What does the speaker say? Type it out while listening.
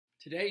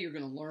Today you're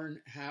going to learn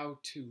how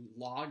to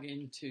log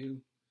into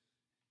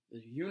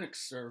the UNIX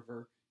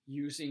server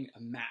using a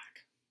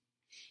Mac.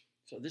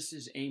 So this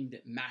is aimed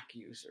at Mac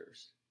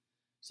users.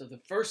 So the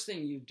first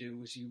thing you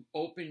do is you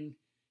open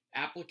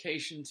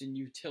Applications and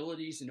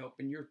Utilities and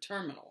open your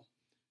terminal.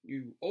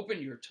 You open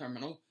your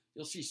terminal,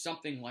 you'll see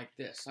something like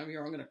this. I'm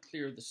going to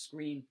clear the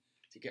screen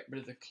to get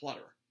rid of the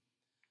clutter.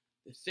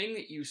 The thing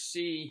that you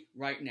see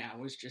right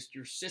now is just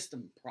your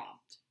system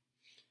prompt.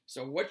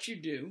 So what you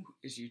do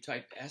is you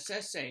type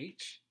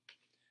SSH.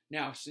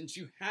 Now, since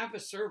you have a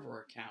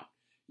server account,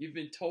 you've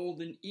been told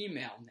an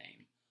email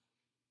name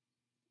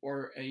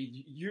or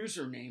a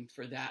username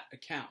for that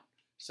account.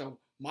 So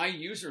my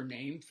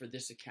username for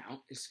this account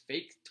is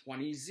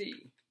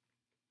fake20z.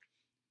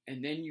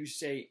 And then you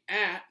say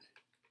 @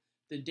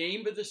 the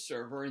name of the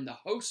server, and the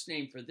host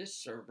name for this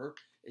server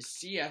is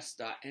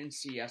cs.ncssm.edu.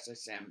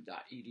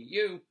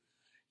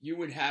 You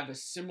would have a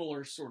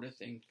similar sort of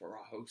thing for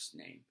a host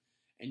name.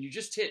 And you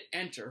just hit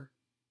enter,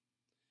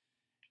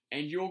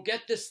 and you'll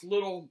get this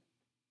little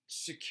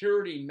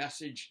security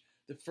message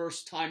the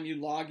first time you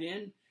log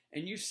in,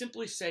 and you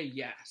simply say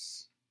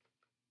yes.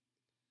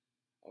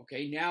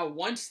 Okay, now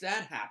once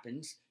that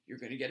happens, you're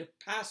going to get a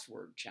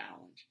password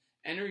challenge.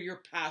 Enter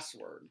your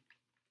password.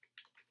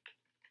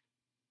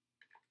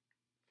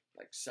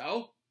 Like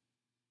so.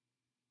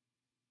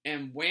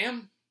 And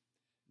wham,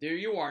 there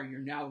you are. You're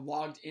now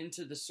logged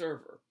into the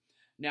server.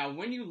 Now,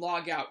 when you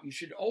log out, you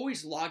should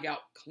always log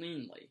out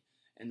cleanly.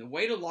 And the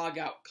way to log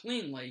out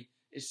cleanly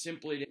is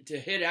simply to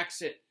hit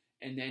exit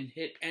and then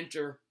hit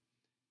enter,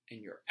 and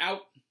you're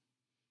out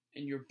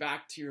and you're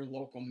back to your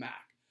local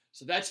Mac.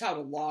 So that's how to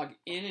log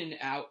in and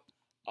out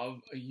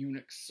of a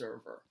UNIX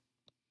server.